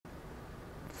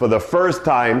for the first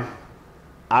time,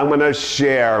 I'm going to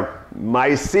share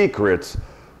my secrets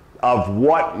of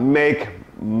what make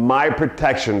my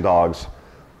protection dogs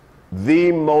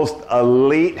the most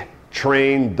elite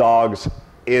trained dogs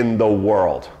in the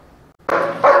world.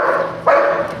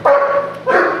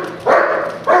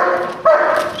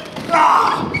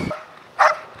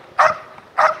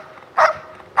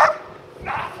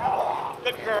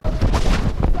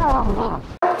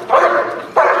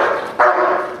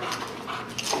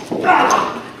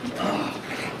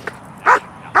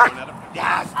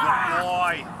 Yes, good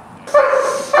boy.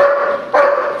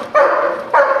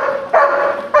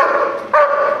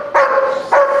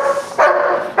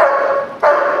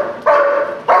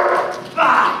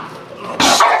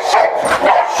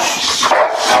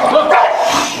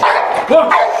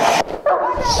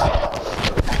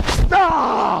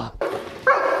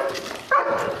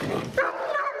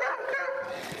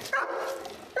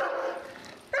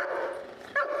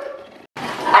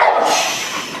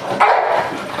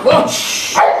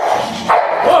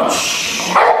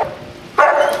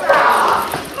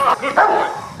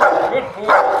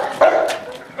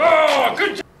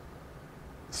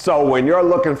 So when you're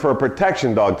looking for a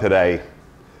protection dog today,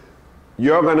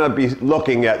 you're going to be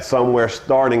looking at somewhere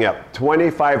starting at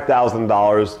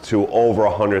 $25,000 to over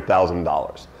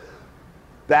 $100,000.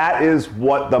 That is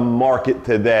what the market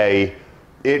today,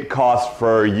 it costs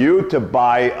for you to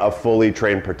buy a fully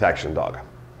trained protection dog.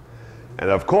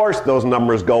 And of course, those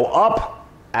numbers go up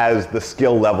as the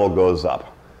skill level goes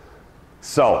up.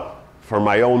 So for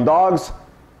my own dogs,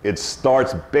 it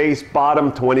starts base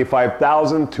bottom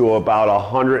 $25,000 to about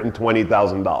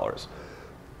 $120,000.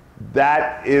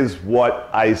 That is what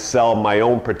I sell my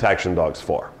own protection dogs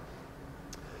for.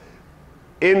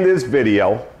 In this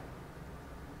video,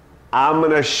 I'm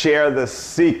going to share the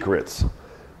secrets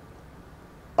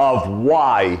of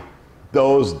why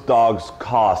those dogs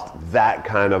cost that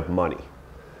kind of money.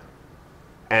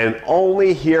 And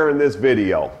only here in this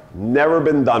video, never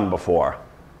been done before.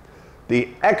 The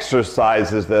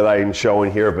exercises that I'm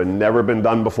showing here have never been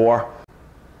done before.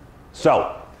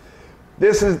 So,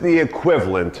 this is the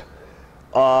equivalent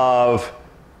of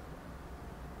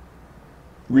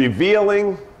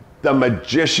revealing the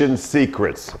magician's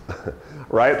secrets,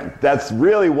 right? That's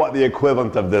really what the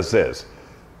equivalent of this is.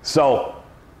 So,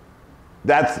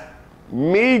 that's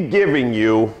me giving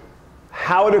you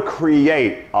how to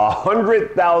create a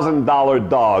 $100,000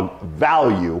 dog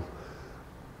value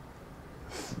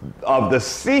of the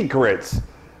secrets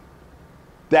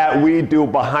that we do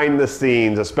behind the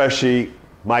scenes, especially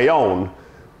my own,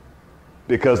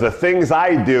 because the things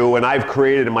I do and I've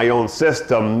created in my own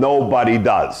system, nobody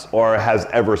does or has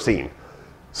ever seen.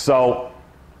 So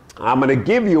I'm going to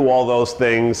give you all those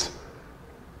things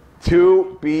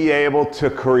to be able to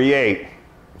create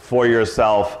for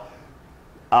yourself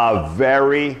a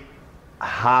very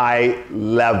high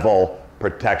level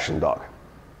protection dog.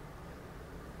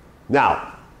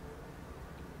 Now,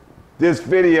 this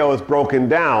video is broken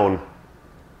down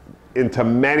into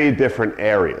many different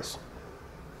areas.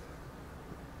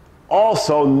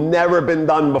 Also, never been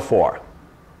done before.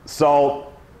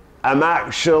 So I'm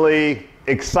actually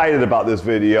excited about this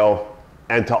video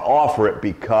and to offer it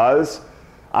because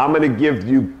I'm going to give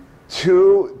you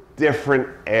two different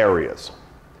areas.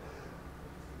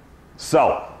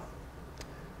 So,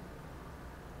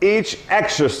 each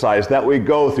exercise that we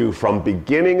go through from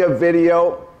beginning of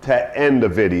video to end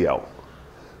of video,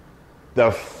 the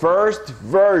first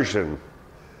version,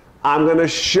 I'm going to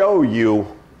show you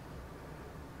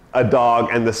a dog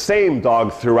and the same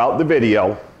dog throughout the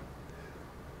video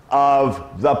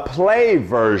of the play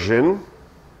version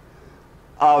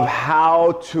of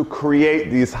how to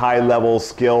create these high-level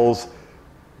skills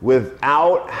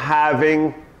without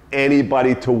having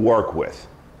anybody to work with.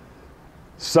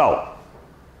 So,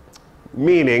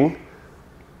 meaning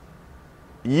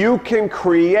you can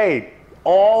create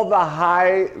all the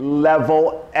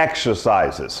high-level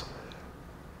exercises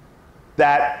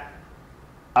that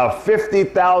a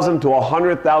 $50,000 to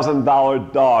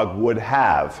 $100,000 dog would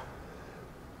have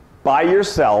by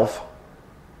yourself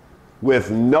with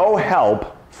no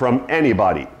help from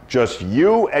anybody, just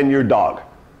you and your dog.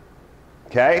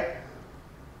 Okay?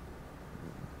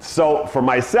 So for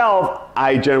myself,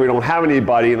 I generally don't have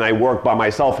anybody and I work by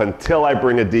myself until I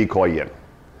bring a decoy in.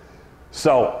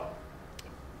 So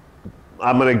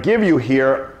I'm going to give you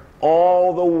here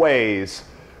all the ways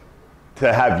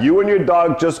to have you and your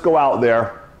dog just go out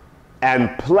there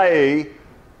and play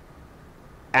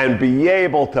and be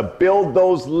able to build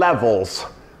those levels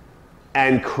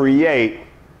and create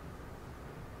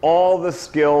all the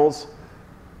skills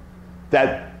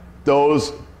that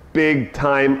those big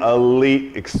time,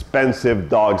 elite, expensive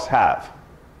dogs have.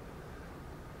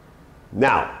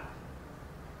 Now,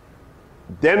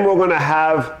 then we're going to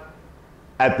have,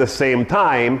 at the same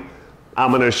time,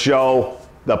 I'm going to show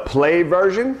the play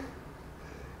version,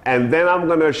 and then I'm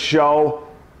going to show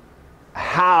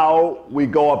how we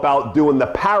go about doing the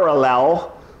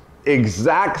parallel,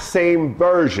 exact same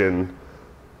version,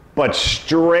 but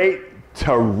straight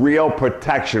to real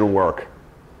protection work.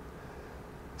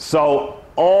 So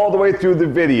all the way through the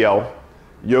video,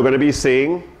 you're going to be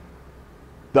seeing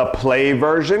the play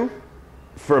version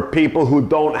for people who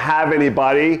don't have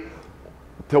anybody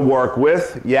to work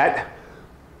with yet,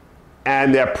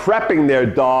 and they're prepping their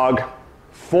dog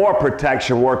for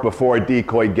protection work before a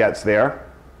decoy gets there.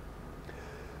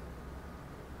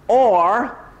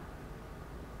 Or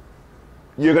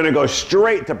you're going to go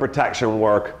straight to protection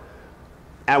work,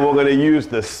 and we're going to use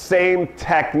the same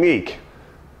technique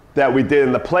that we did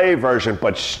in the play version,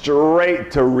 but straight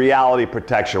to reality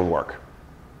protection work.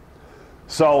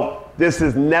 So this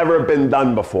has never been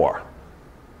done before.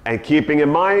 And keeping in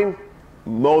mind,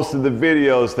 most of the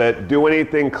videos that do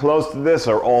anything close to this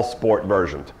are all sport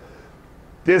versions.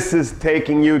 This is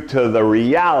taking you to the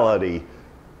reality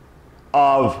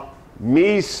of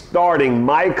me starting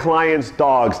my clients'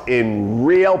 dogs in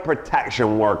real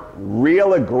protection work,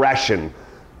 real aggression,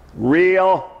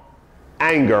 real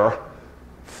anger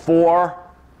for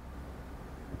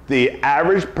the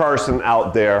average person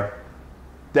out there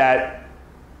that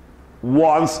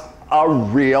wants a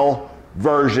real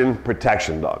version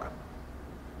protection dog.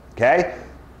 Okay?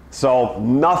 So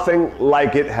nothing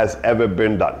like it has ever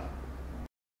been done.